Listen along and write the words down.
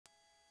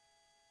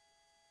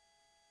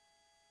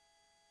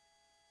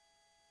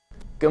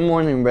Good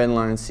morning, Red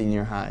Lion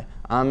Senior High.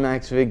 I'm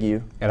Max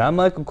Vigu. And I'm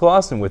Michael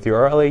Clausen with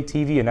your Rla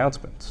Tv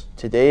announcements.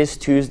 Today is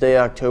Tuesday,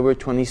 October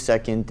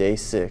 22nd, day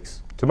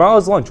 6.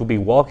 Tomorrow's lunch will be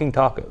walking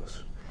tacos.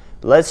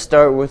 Let's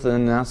start with an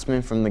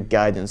announcement from the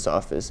guidance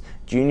office.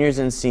 Juniors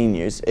and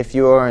seniors, if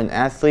you are an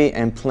athlete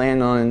and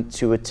plan on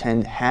to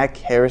attend HAC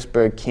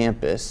Harrisburg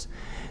campus,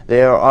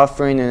 they are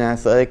offering an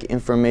athletic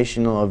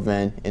informational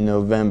event in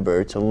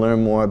November to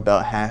learn more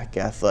about HAC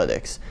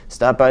athletics.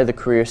 Stop by the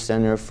Career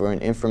Center for an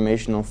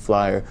informational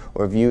flyer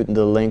or view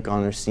the link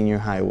on our senior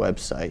high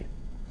website.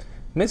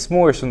 Miss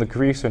Morris from the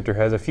Career Center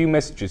has a few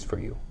messages for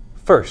you.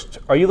 First,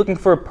 are you looking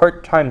for a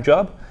part-time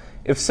job?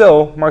 If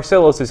so,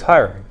 Marcellus is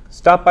hiring.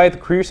 Stop by the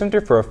Career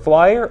Center for a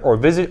flyer or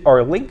visit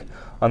our link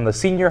on the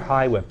senior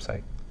high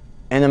website.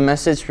 And a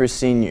message for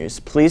seniors.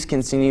 Please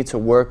continue to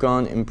work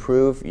on,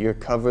 improve your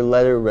cover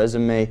letter,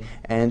 resume,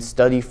 and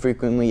study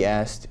frequently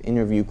asked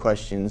interview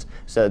questions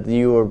so that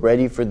you are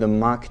ready for the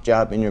mock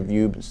job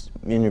interviews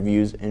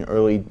in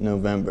early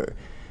November.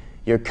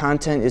 Your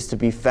content is to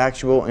be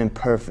factual and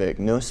perfect,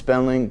 no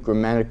spelling,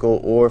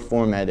 grammatical, or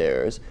format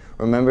errors.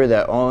 Remember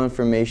that all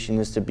information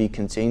is to be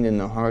contained in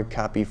the hard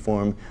copy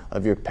form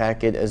of your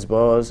packet as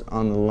well as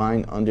on the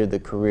line under the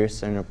Career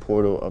Center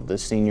portal of the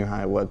senior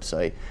high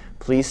website.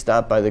 Please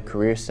stop by the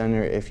Career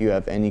Center if you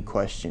have any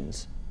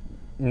questions.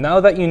 Now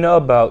that you know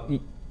about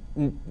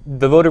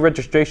the voter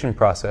registration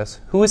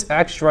process, who is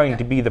actually running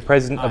to be the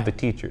president of the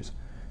teachers?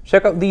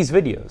 Check out these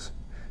videos.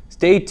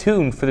 Stay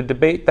tuned for the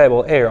debate that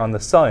will air on The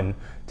Sun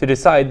to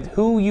decide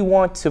who you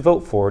want to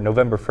vote for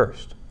November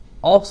 1st.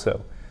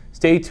 Also,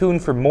 stay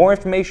tuned for more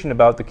information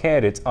about the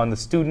candidates on the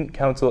Student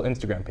Council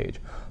Instagram page.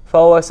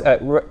 Follow us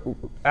at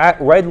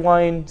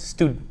Redline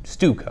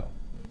Stuco.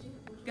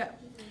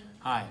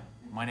 Hi,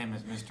 my name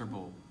is Mr.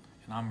 Bull,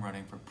 and I'm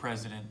running for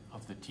president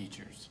of the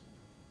teachers.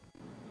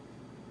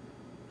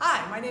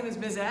 Hi, my name is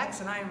Ms. Axe,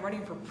 and I am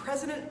running for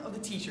president of the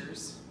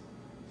teachers.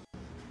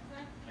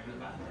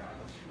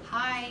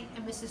 Hi,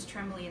 I'm Mrs.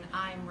 Tremblay, and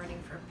I'm running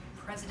for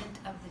president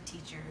of the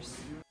teachers.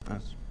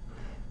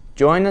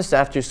 Join us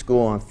after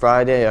school on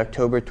Friday,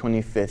 October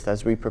 25th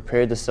as we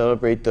prepare to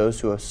celebrate those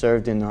who have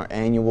served in our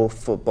annual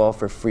Football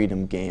for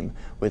Freedom game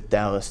with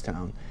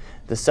Dallastown.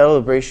 The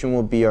celebration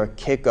will be our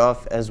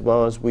kickoff as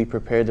well as we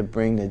prepare to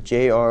bring the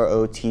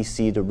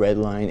JROTC to Red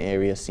Lion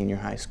Area Senior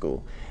High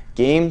School.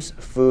 Games,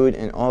 food,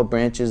 and all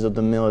branches of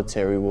the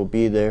military will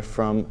be there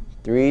from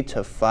 3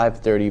 to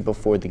 5:30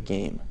 before the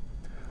game.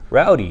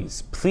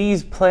 Rowdies,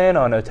 please plan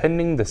on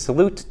attending the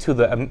Salute to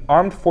the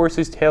Armed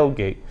Forces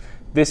tailgate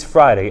this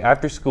Friday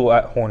after school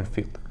at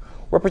Hornfield.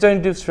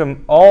 Representatives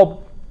from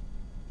all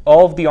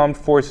of the armed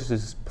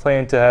forces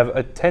plan to have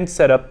a tent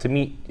set up to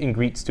meet and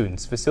greet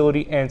students,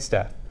 facility, and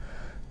staff.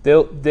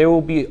 There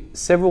will be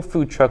several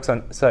food trucks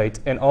on site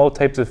and all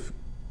types of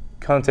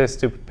contests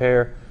to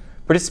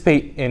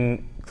participate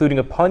in, including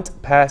a punt,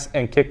 pass,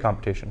 and kick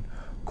competition,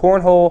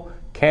 cornhole,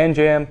 can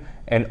jam,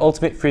 and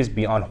ultimate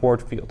frisbee on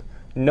Hornfield.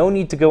 No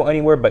need to go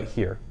anywhere but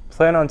here.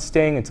 Plan on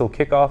staying until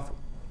kickoff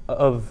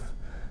of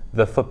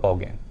the football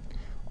game.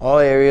 All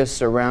areas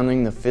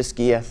surrounding the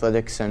Fiske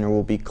Athletic Center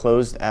will be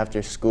closed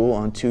after school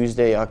on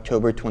Tuesday,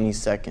 October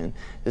 22nd.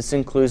 This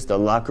includes the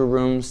locker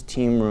rooms,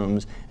 team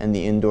rooms, and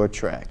the indoor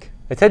track.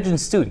 Attention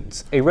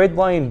students, a Red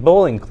Lion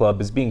Bowling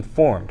Club is being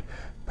formed.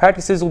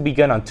 Practices will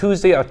begin on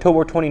Tuesday,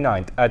 October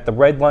 29th at the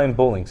Red Lion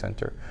Bowling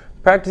Center.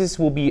 Practices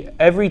will be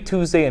every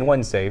Tuesday and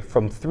Wednesday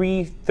from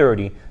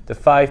 3:30 to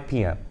 5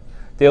 p.m.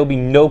 There will be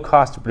no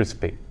cost to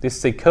participate. This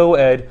is a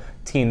co-ed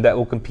team that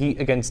will compete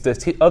against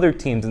the other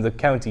teams in the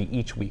county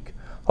each week.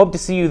 Hope to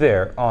see you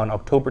there on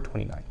October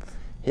 29th.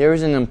 Here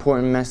is an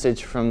important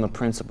message from the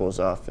principal's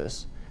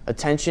office.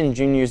 Attention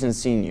juniors and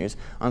seniors,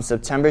 on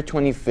September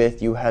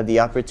 25th you had the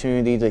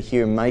opportunity to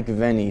hear Mike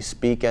Venny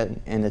speak at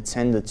and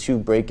attend the 2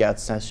 breakout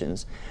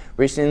sessions.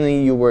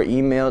 Recently you were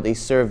emailed a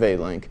survey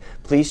link.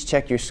 Please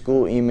check your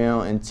school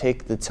email and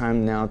take the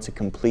time now to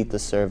complete the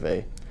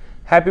survey.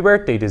 Happy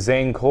birthday to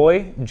Zane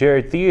Coy,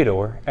 Jared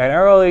Theodore, and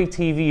Rla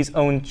TV's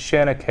own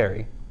Shanna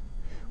Carey.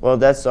 Well,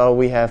 that's all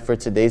we have for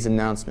today's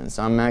announcements.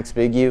 I'm Max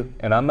Bigu.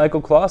 And I'm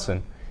Michael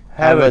Clausen.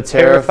 Have a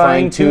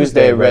terrifying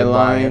Tuesday, Red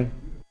Lion.